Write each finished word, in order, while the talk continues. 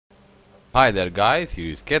Hi there guys, here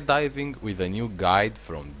is Cat Diving with a new guide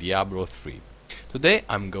from Diablo 3. Today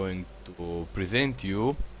I'm going to present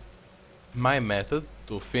you my method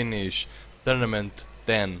to finish Tournament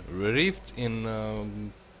 10 Rift in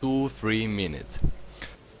 2-3 minutes.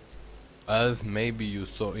 As maybe you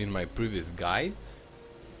saw in my previous guide,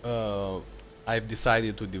 uh, I've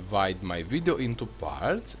decided to divide my video into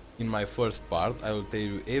parts. In my first part I will tell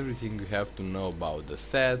you everything you have to know about the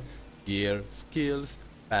set, gear, skills,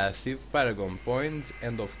 passive, paragon points,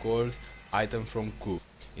 and of course items from cook.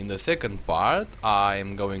 In the second part I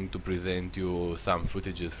am going to present you some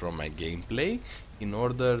footages from my gameplay in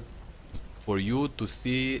order for you to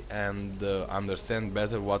see and understand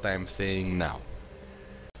better what I am saying now.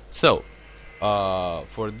 So,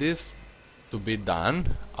 for this to be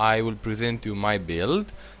done, I will present you my build.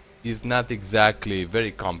 It's not exactly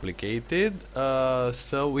very complicated,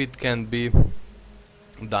 so it can be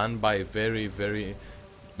done by very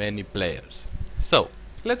many players. So,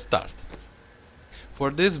 let's start. For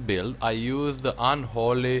this build, I use the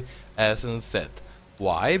Unholy Essence set.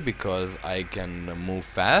 Why? Because I can move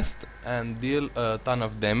fast and deal a ton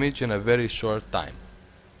of damage in a very short time.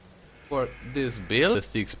 For this build, the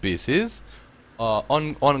 6 pieces,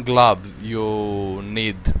 on gloves you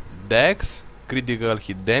need dex, critical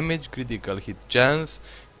hit damage, critical hit chance,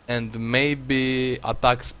 and maybe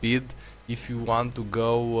attack speed if you want to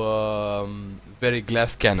go very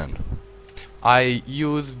glass cannon. I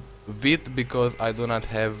use Vit because I do not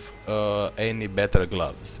have any better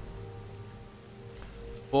gloves.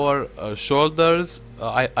 For shoulders,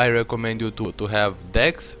 I recommend you to have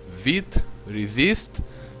dex, Vit, resist,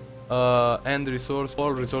 and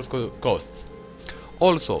all resource costs.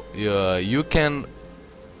 Also, you can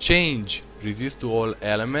change resist to all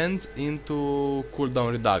elements into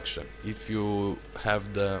cooldown reduction if you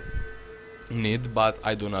have the need, but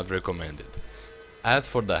I do not recommend it. As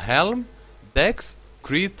for the helm, dex,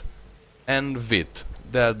 crit, and vit,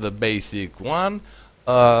 they're the basic one.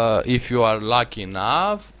 If you are lucky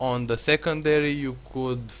enough, on the secondary you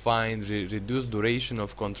could find reduced duration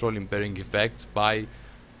of control impairing effects by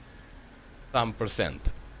some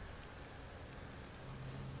percent.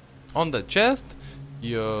 On the chest,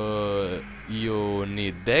 you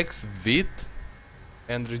need dex, vit,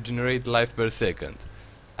 and regenerate life per second.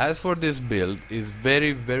 As for this build, it's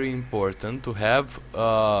very important to have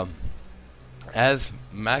as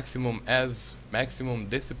maximum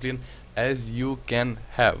discipline as you can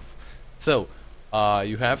have. So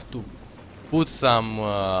you have to put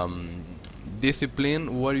some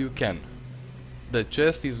discipline where you can. The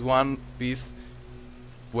chest is one piece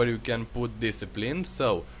where you can put discipline.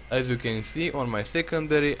 So as you can see on my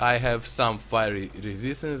secondary, I have some fire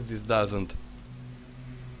resistance.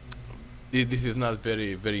 This is not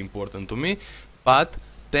very important to me, but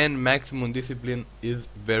 10 maximum discipline is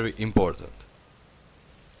very important.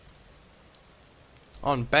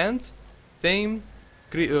 On pants, same,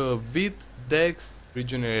 vit, dex,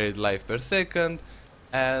 regenerate life per second,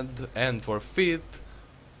 and for feet,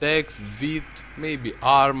 dex, vit, maybe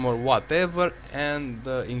armor, whatever, and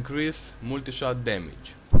increase multi-shot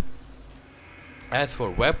damage. As for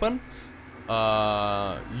weapon,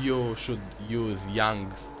 you should use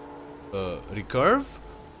Young's recurve,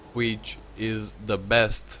 which is the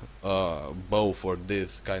best bow for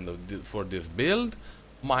this for this build.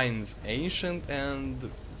 Mine's ancient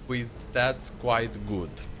and with stats quite good.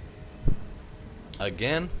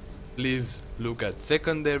 Again, please look at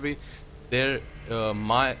secondary. There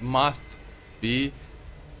must be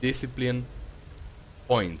discipline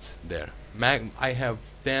points there. I have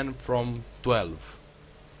 10 from 12.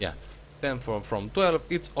 Yeah, 10 from 12,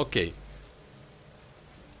 it's okay.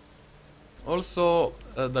 Also,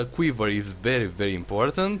 the quiver is very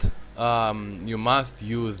important. You must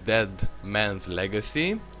use Dead Man's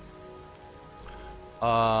Legacy.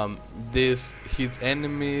 This hits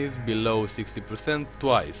enemies below 60%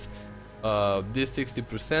 twice. This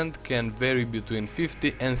 60% can vary between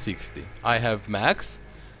 50 and 60. I have max,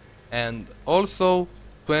 and also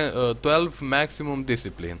 12 maximum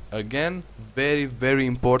discipline. Again, very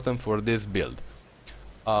important for this build.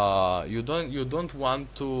 You don't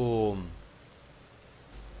want to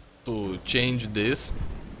change this,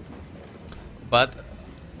 but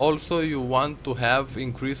also you want to have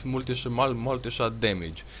increased multi-shot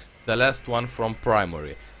damage, the last one from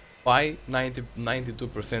primary, by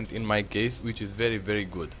 92% in my case, which is very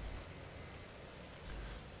good.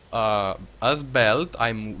 As belt,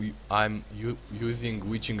 I'm using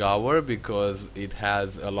Witching Hour because it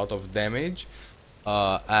has a lot of damage,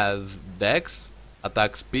 as dex,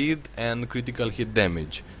 attack speed, and critical hit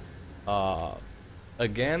damage.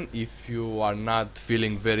 Again, if you are not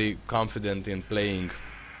feeling very confident in playing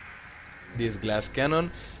this glass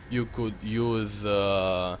cannon, you could use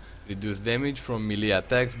reduce damage from melee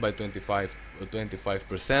attacks by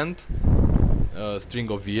 25%,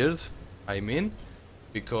 string of years, I mean,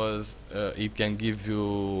 because it can give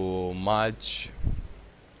you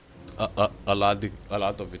a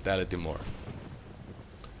lot of vitality more.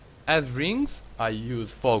 As rings, I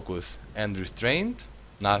use focus and restraint,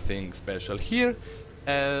 nothing special here.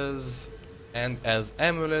 As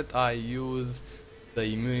amulet, I use the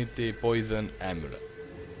immunity poison amulet.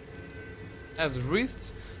 As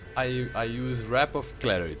wrists, I use wrap of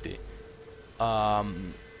clarity.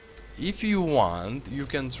 If you want, you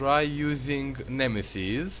can try using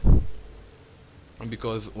nemesis,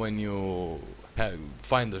 because when you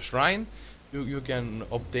find a shrine, you can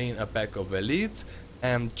obtain a pack of elites,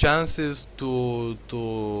 and chances to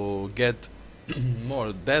get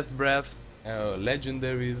more death breath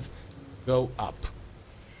legendaries go up.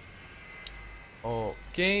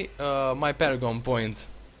 Okay, my paragon points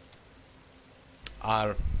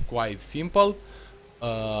are quite simple.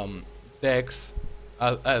 Dex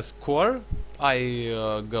as core,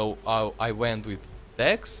 I went with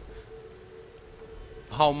Dex.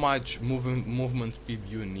 How much movement speed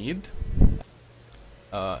you need?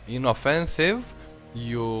 In offensive,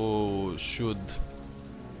 you should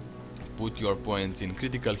put your points in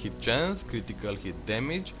critical hit chance, critical hit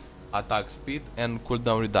damage, attack speed, and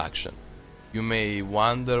cooldown reduction. You may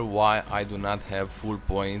wonder why I do not have full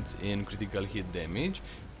points in critical hit damage.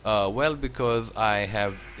 Well, because I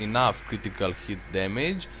have enough critical hit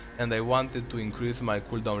damage and I wanted to increase my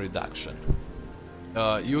cooldown reduction.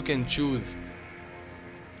 You can choose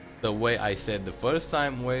the way I said the first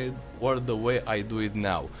time or the way I do it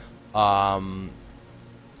now.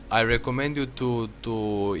 I recommend you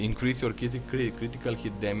to increase your critical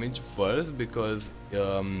hit damage first, because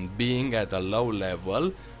being at a low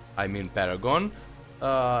level, I mean Paragon,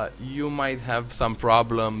 you might have some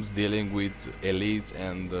problems dealing with elites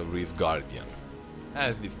and Rift Guardian.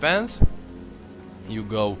 As defense, you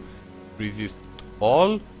go resist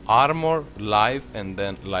all, armor, life, and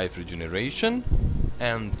then life regeneration.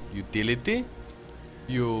 And utility,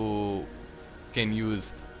 you can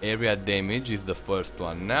use area damage, is the first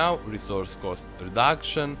one now, resource cost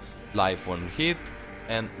reduction, life on hit,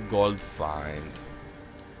 and gold find.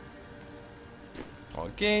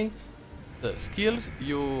 Okay, the skills,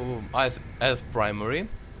 you as primary,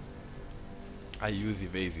 I use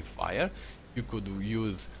evasive fire. You could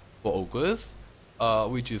use focus,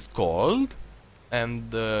 which is cold,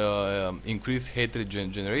 and increase hatred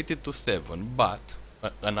generated to 7. But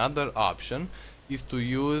another option is to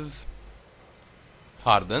use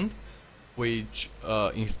hardened, which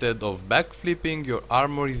instead of backflipping, your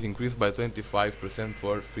armor is increased by 25%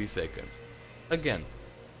 for 3 seconds. Again,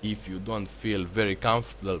 if you don't feel very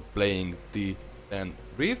comfortable playing T10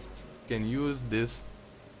 Rift, you can use this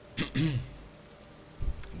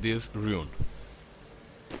this rune.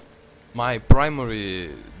 My primary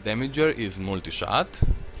damager is multi-shot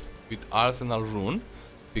with Arsenal rune,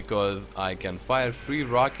 because I can fire 3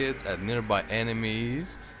 rockets at nearby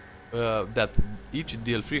enemies that each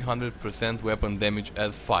deal 300% weapon damage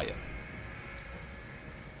as fire.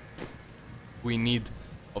 We need,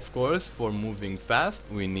 of course, for moving fast,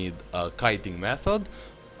 we need a kiting method.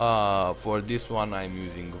 For this one I'm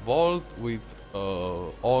using Vault with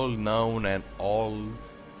all known and all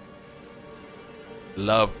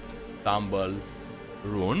loved Tumble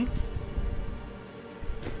rune.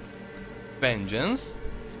 Vengeance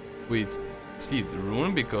with Speed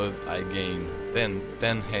rune, because I gain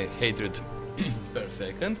 10 hatred per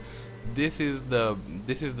second. This is the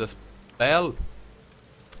spell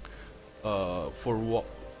for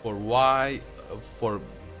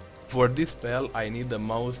this spell I need the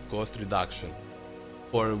most cost reduction,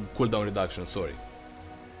 for cooldown reduction, sorry.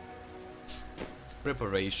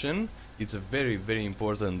 Preparation, it's a very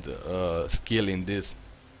important skill in this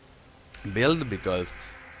build, because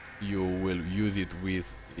you will use it with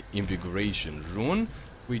Invigoration rune,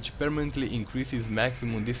 which permanently increases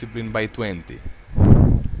maximum discipline by 20.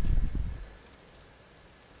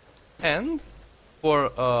 And for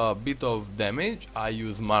a bit of damage, I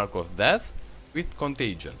use Mark of Death with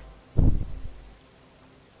Contagion.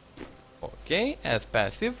 Okay, as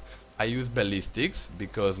passive, I use Ballistics,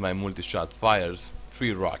 because my multi-shot fires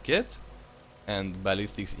 3 rockets, and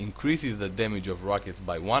Ballistics increases the damage of rockets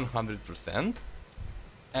by 100%.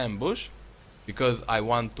 Ambush, because I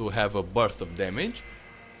want to have a burst of damage.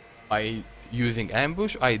 By using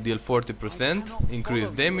Ambush, I deal 40%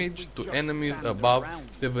 increased damage to enemies above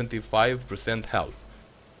 75% health,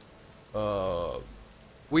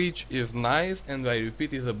 which is nice, and I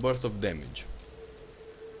repeat, is a burst of damage.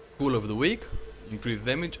 Tool of the week, increase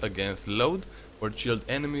damage against load or chilled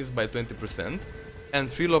enemies by 20%, and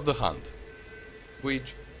Thrill of the Hunt,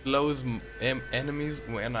 which slows enemies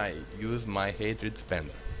when I use my Hatred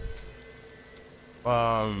Spender.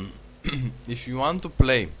 If you want to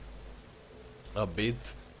play a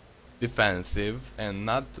bit defensive and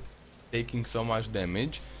not taking so much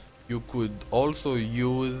damage, you could also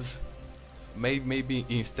use maybe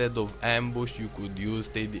instead of ambush you could use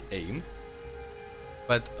steady aim,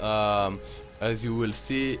 but as you will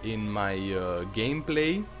see in my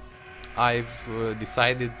gameplay, I've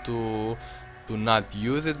decided to not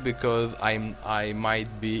use it because I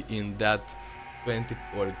might be in that 20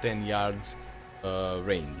 or 10 yards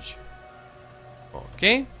range.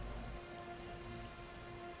 Okay.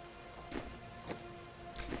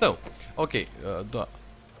 So, okay,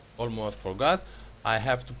 almost forgot. I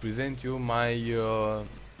have to present you my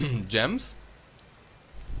gems.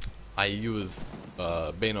 I use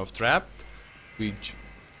Bane of Trapped, which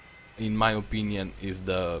in my opinion is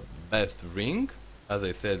the best ring, as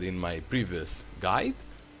I said in my previous guide.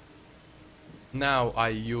 Now I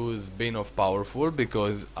use Bane of Powerful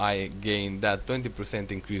because I gain that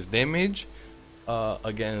 20% increased damage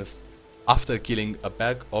against after killing a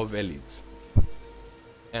pack of elites.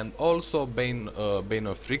 And also Bane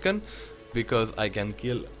of Stricken because I can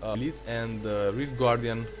kill elites and Rift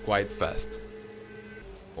Guardian quite fast.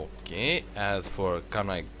 Okay, as for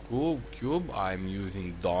Kanai Cube, I'm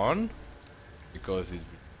using Dawn because it's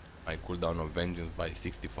my cooldown of Vengeance by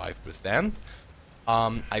 65%.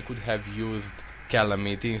 I could have used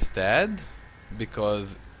Calamity instead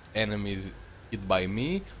because enemies hit by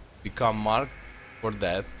me become marked for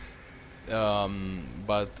death,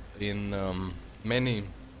 but in many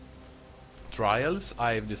trials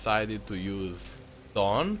I've decided to use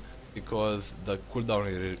Dawn because the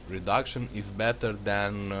cooldown reduction is better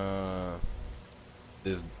than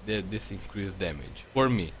this increased damage for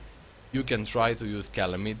me. You can try to use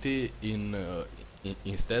Calamity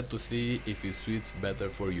instead to see if it suits better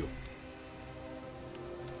for you.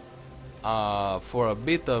 For a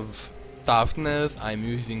bit of toughness, I'm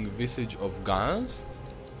using Visage of Guns,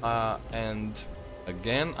 and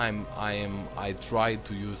again I try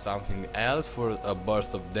to use something else for a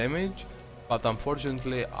burst of damage, but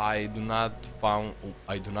unfortunately I do not find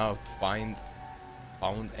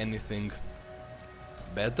anything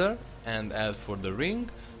better. And as for the ring,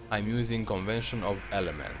 I'm using Convention of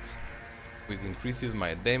Elements, which increases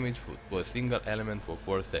my damage to a single element for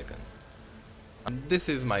 4 seconds. And this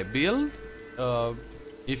is my build.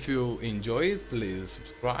 If you enjoy it, please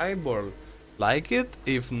subscribe or like it.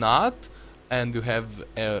 If not, and you have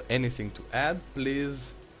anything to add,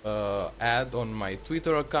 please add on my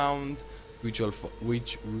Twitter account, which you'll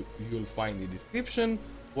find in the description,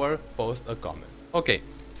 or post a comment. Okay,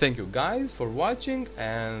 thank you guys for watching,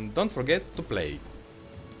 and don't forget to play.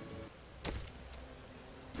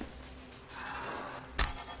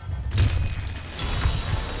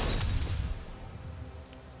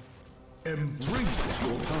 Embrace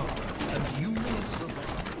your power, and you will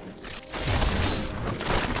survive.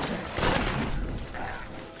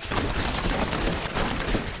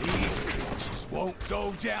 These creatures won't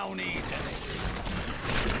go down easily.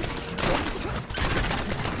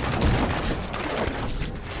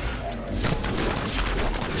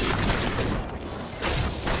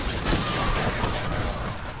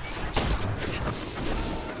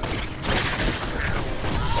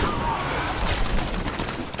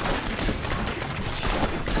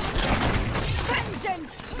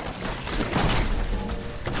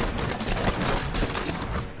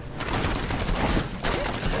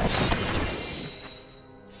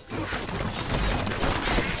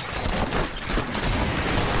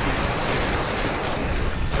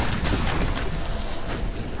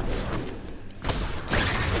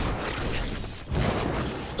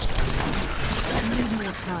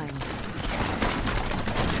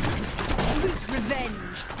 Sweet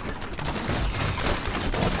revenge.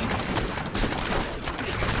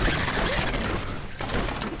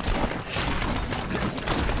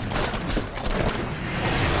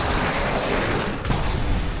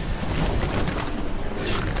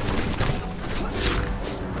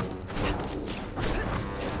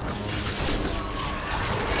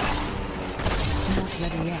 Not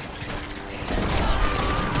ready yet.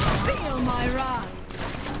 Feel my wrath.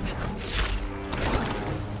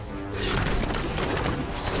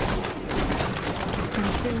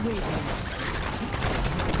 Still waiting.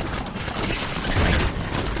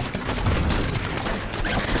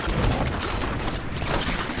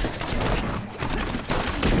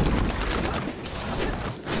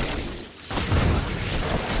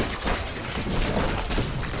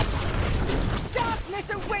 Darkness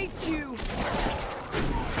awaits you!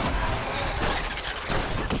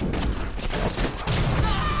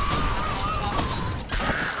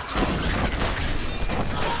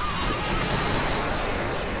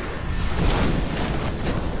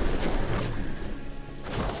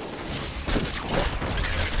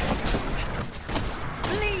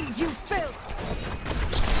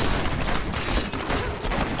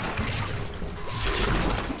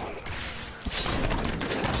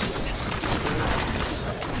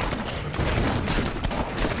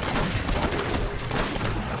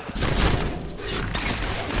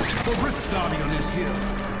 is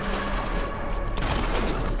here.